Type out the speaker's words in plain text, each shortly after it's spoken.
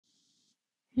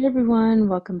Hey everyone,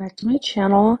 welcome back to my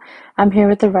channel. I'm here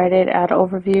with the Rite Aid ad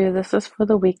overview. This is for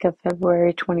the week of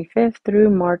February 25th through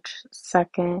March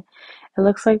 2nd. It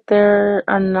looks like there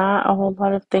are not a whole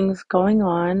lot of things going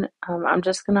on. I'm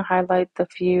just going to highlight the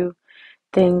few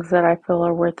things that I feel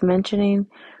are worth mentioning.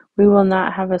 We will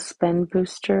not have a spend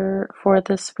booster for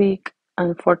this week.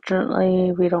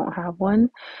 Unfortunately, we don't have one.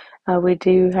 We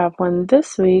do have one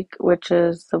this week, which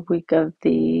is the week of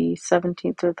the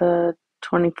 17th through the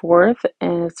 24th,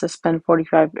 and it's a spend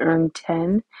 45, earn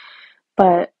 10,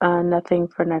 but nothing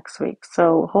for next week.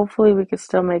 So hopefully we could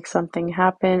still make something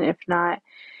happen. If not,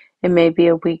 it may be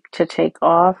a week to take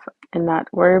off and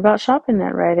not worry about shopping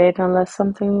at Rite Aid unless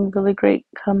something really great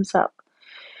comes up.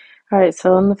 All right,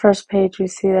 so on the first page, we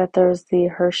see that there's the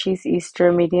Hershey's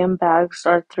Easter medium bags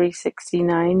are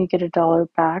 $3.69. You get $1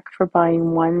 back for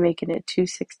buying one, making it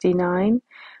 $2.69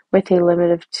 with a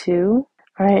limit of two.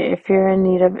 All right, if you're in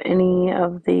need of any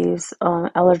of these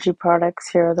allergy products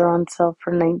here, they're on sale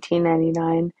for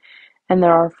 $19.99, and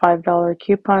there are $5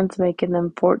 coupons making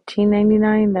them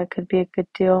 $14.99. That could be a good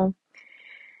deal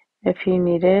if you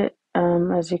need it.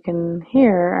 As you can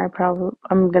hear,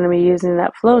 I'm gonna be using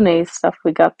that Flonase stuff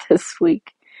we got this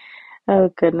week.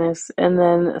 Oh goodness. And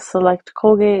then select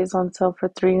Colgate is on sale for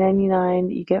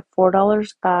 $3.99. You get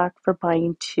 $4 back for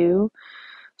buying two.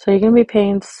 So you're gonna be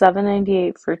paying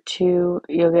 $7.98 for two.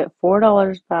 You'll get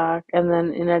 $4 back, and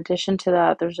then in addition to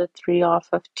that, there's a 3 off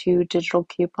of 2 digital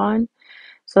coupon.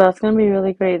 So that's gonna be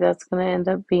really great. That's gonna end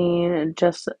up being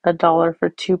just $1 for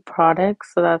 2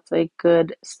 products. So that's a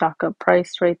good stock up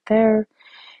price right there.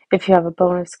 If you have a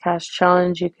bonus cash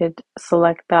challenge, you could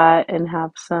select that and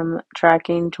have some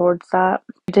tracking towards that.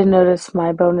 I did notice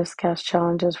my bonus cash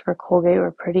challenges for Colgate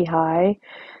were pretty high,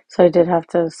 so I did have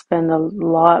to spend a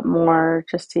lot more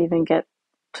just to even get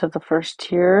to the first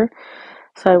tier.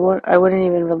 So I wouldn't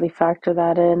even really factor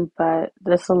that in, but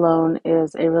this alone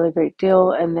is a really great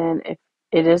deal. And then if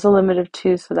it is a limit of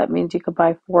two, so that means you could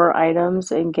buy 4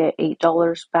 items and get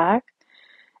 $8 back.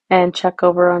 And check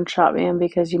over on Shopman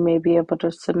because you may be able to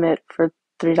submit for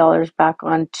 $3 back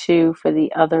on two for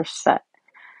the other set.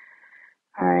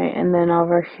 All right, and then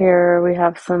over here we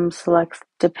have some select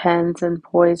Depends and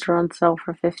Poise are on sale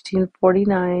for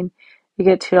 $15.49. You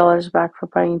get $2 back for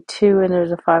buying two, and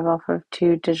there's a 5 off of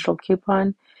 2 digital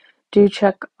coupon. Do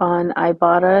check on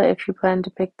Ibotta if you plan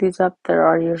to pick these up. There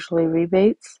are usually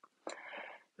rebates.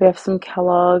 We have some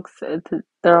Kellogg's.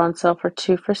 They're on sale for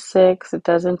 2 for $6. It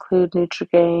does include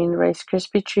Nutri-Grain, Rice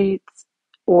Krispie treats,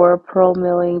 or Pearl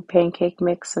Milling pancake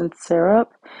mix and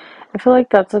syrup. I feel like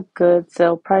that's a good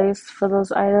sale price for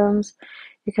those items.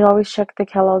 You can always check the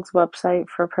Kellogg's website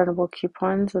for printable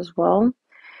coupons as well.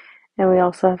 And we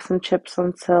also have some chips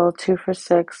on sale, 2 for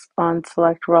 $6 on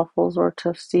select Ruffles or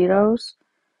Tostitos.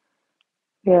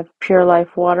 We have Pure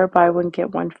Life water, buy one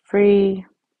get one free.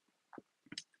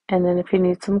 And then if you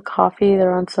need some coffee,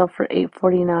 they're on sale for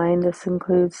 $8.49. This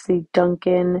includes the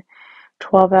Dunkin'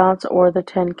 12 ounce or the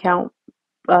 10 count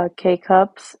K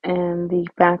cups and the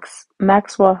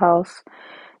Maxwell House.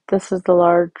 This is the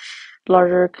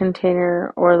larger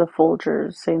container, or the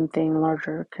Folgers, same thing,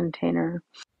 larger container.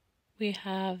 We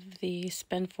have the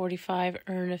spend 45,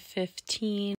 earn a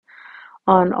 15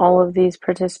 on all of these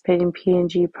participating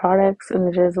P&G products,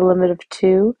 and it is a limit of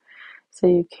two, so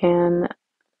you can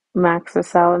max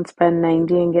this out and spend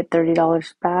 90 and get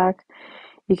 $30 back.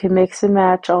 You can mix and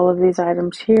match all of these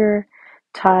items here.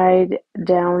 Tide,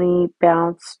 Downy,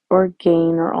 Bounce, or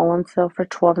Gain are all on sale for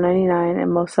 $12.99,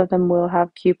 and most of them will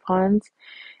have coupons.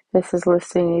 This is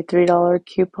listing a $3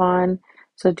 coupon,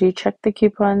 so do check the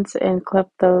coupons and clip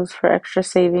those for extra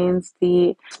savings.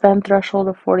 The spend threshold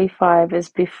of 45 is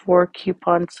before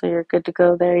coupons, so you're good to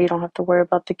go there. You don't have to worry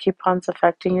about the coupons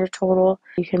affecting your total.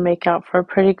 You can make out for a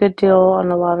pretty good deal on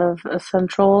a lot of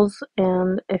essentials,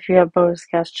 and if you have bonus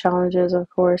cash challenges, of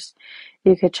course,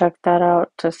 you could check that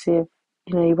out to see if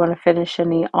you want to finish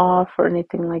any off or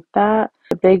anything like that.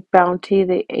 The Big Bounty,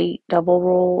 the 8 double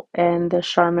roll, and the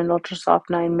Charmin Ultra Soft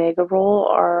 9 mega roll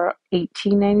are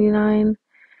 $18.99.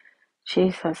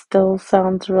 Jeez, that still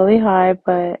sounds really high,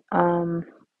 but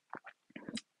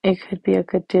it could be a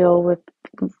good deal with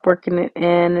working it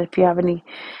in. If you have any,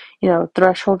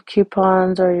 threshold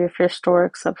coupons, or if your store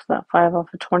accepts that 5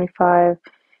 off of 25,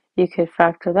 you could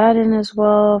factor that in as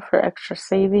well for extra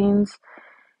savings.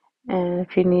 And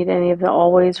if you need any of the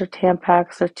Always or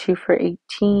Tampax, they're 2 for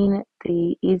 18.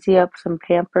 The Easy Ups and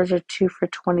Pampers are 2 for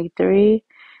 23.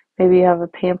 Maybe you have a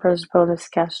Pampers bonus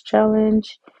cash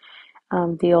challenge.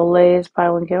 The Olays, buy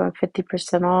one get one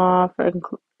 50% off,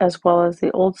 as well as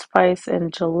the Old Spice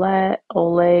and Gillette,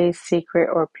 Olay, Secret,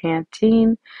 or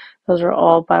Pantene. Those are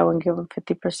all buy one get one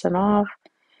 50% off.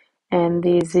 and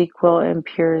the ZzzQuil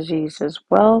impurities as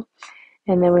well.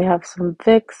 And then we have some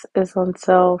Vicks is on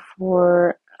sale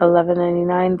for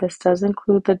 $11.99. This does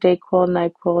include the Dayquil,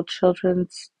 NyQuil,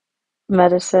 children's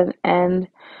medicine, and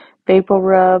vapor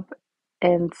rub,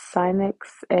 and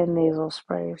Sinex, and nasal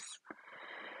sprays.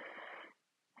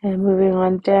 And moving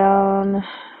on down,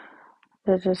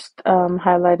 they're just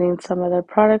highlighting some of their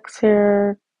products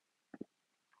here.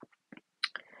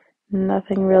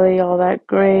 Nothing really all that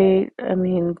great. I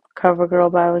mean,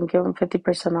 CoverGirl buy one get one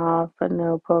 50% off, but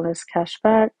no bonus cash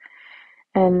back.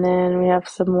 And then we have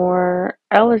some more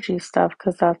allergy stuff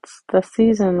because that's the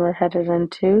season we're headed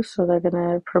into. So they're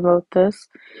gonna promote this.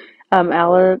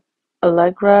 Allegra,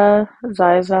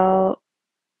 Zizal,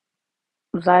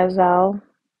 Zizal.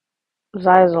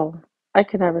 I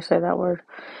can never say that word.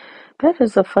 That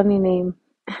is a funny name.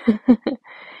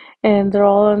 And they're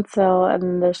all on sale,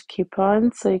 and there's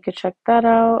coupons, so you could check that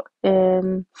out.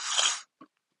 And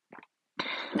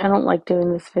I don't like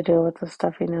doing this video with the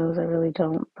stuffy nose, I really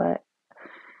don't, but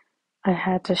I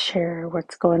had to share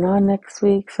what's going on next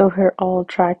week, so we're all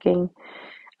tracking.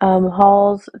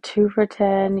 Hauls 2 for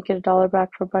 $10. You get $1 back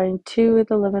for buying 2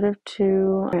 with a limit of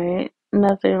 2. Alright,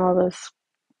 nothing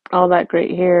all that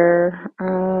great here.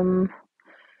 I'm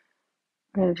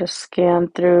gonna just scan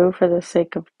through for the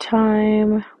sake of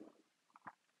time.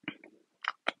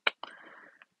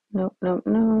 Nope, nope,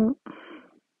 nope.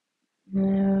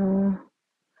 No,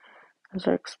 those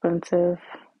are expensive.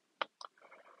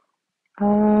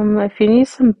 If you need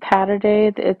some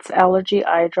Pataday, it's allergy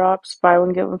eye drops. Buy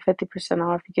one, get one 50%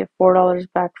 off. You get $4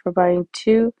 back for buying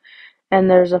 2, and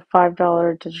there's a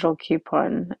 $5 digital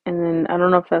coupon. And then I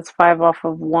don't know if that's 5 off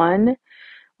of 1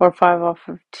 or 5 off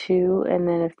of 2. And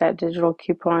then if that digital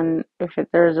coupon,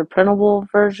 there's a printable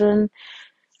version,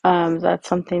 that's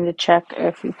something to check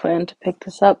if you plan to pick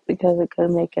this up, because it could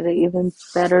make it an even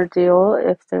better deal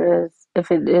if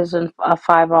it is a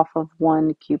 5 off of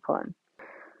 1 coupon.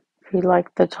 If you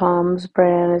like the Tom's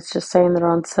brand, it's just saying they're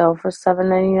on sale for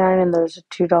 $7.99, and there's a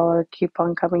 $2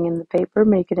 coupon coming in the paper,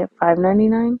 making it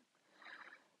 $5.99.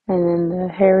 And then the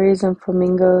Harry's and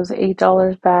Flamingos,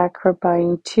 $8 back for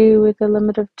buying 2 with a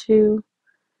limit of 2.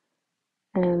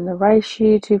 And the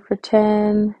Reishi, 2 for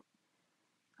 $10.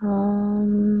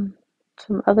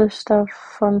 Some other stuff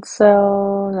on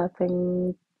sale,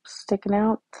 nothing sticking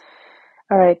out.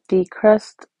 Alright, the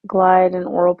Crest, Glide, and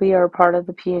Oral-B are part of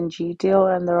the P&G deal,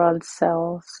 and they're on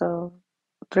sale, so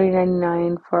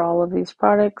 $3.99 for all of these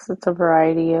products. It's a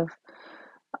variety of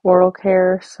oral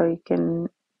care, so you can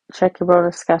check your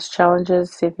bonus cash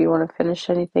challenges, see if you want to finish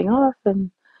anything off,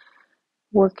 and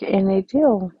work in a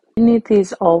deal. You need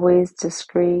these Always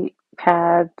Discreet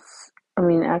pads. I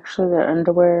mean, actually, they're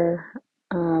underwear.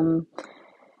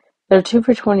 They're 2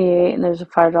 for $28, and there's a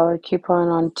 $5 coupon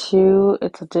on 2.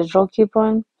 It's a digital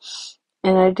coupon.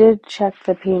 And I did check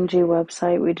the P&G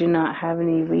website. We do not have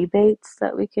any rebates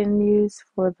that we can use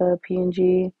for the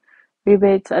P&G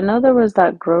rebates. I know there was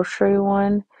that grocery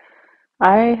one.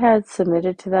 I had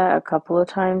submitted to that a couple of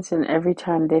times, and every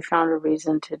time they found a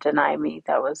reason to deny me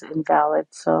that was invalid,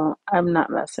 so I'm not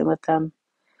messing with them.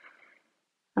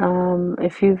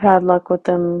 If you've had luck with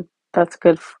them, that's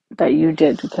good that you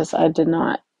did, because I did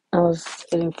not. I was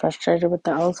getting frustrated with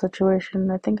the owl situation.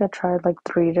 I think I tried like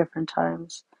 3 different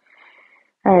times.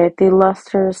 Alright, the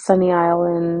Luster Sunny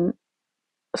Isle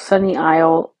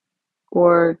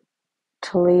or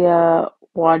Talia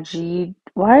Wajid.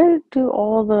 Why do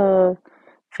all the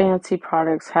fancy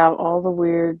products have all the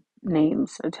weird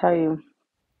names? I tell you.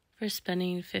 For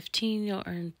spending $15, you'll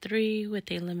earn 3 with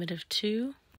a limit of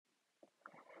 2.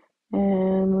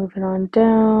 And moving on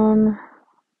down.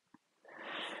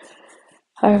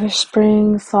 Irish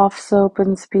Spring soft soap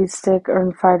and speed stick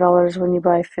earn $5 when you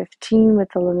buy 15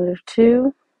 with a limit of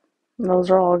 2. Those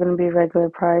are all going to be regular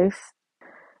price.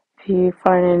 If you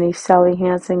find any Sally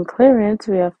Hansen clearance,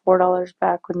 we have $4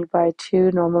 back when you buy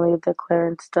 2. Normally the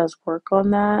clearance does work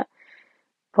on that,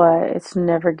 but it's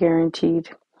never guaranteed.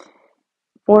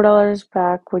 $4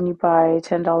 back when you buy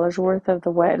 $10 worth of the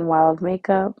Wet n Wild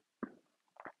makeup.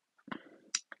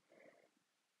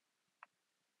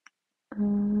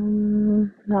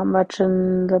 Not much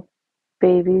in the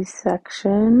baby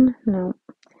section. No,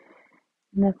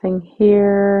 nothing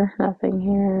here. Nothing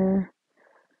here.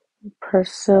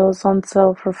 Persil's on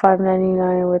sale for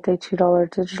 $5.99 with a $2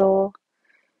 digital.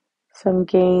 Some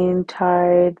Gain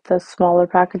Tide. The smaller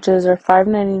packages are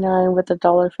 $5.99 with a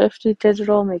 $1.50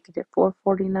 digital, making it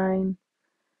 $4.49.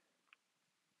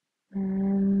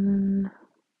 And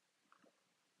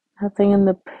nothing in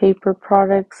the paper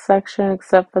products section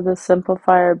except for the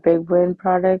Simplifier Big Win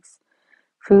products.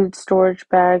 Food storage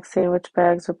bags, sandwich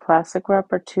bags, or plastic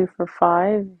wrap are 2 for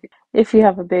 $5. If you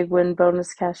have a big win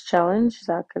bonus cash challenge,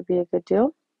 that could be a good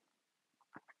deal.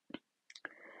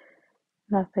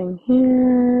 Nothing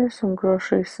here. Some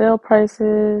grocery sale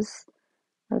prices.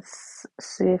 Let's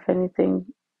see if anything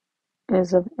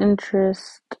is of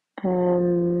interest.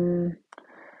 And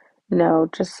no,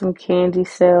 just some candy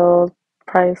sale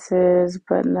prices,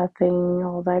 but nothing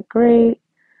all that great.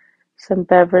 Some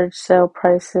beverage sale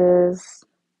prices.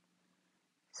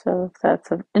 So if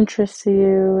that's of interest to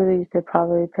you, you could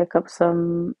probably pick up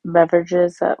some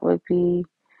beverages that would be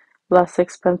less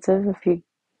expensive if you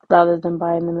rather than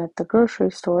buying them at the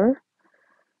grocery store.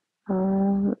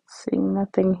 Let's see,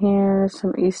 nothing here.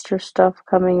 Some Easter stuff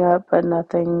coming up, but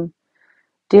nothing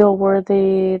deal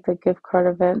worthy. The gift card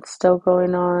event's still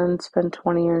going on. Spend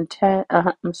 20 earn 10.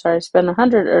 I'm sorry, spend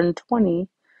 100 earn 20.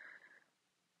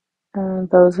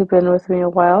 Those who've been with me a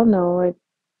while know I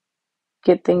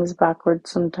get things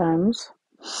backwards sometimes.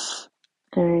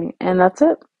 Alright, and that's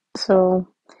it. So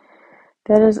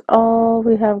that is all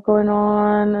we have going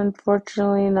on.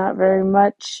 Unfortunately, not very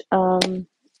much.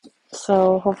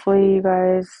 So hopefully you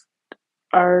guys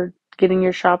are getting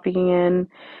your shopping in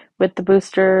with the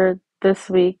booster this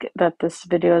week that this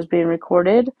video is being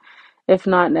recorded. If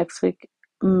not, next week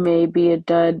may be a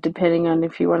dud depending on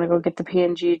if you want to go get the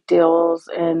P&G deals.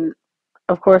 And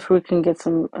of course we can get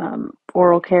some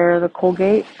oral care, the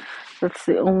Colgate. That's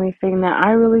the only thing that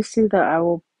I really see that I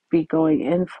will be going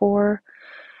in for.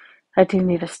 I do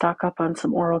need to stock up on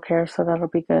some oral care, so that'll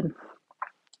be good.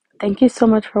 Thank you so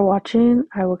much for watching.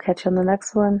 I will catch you on the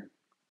next one.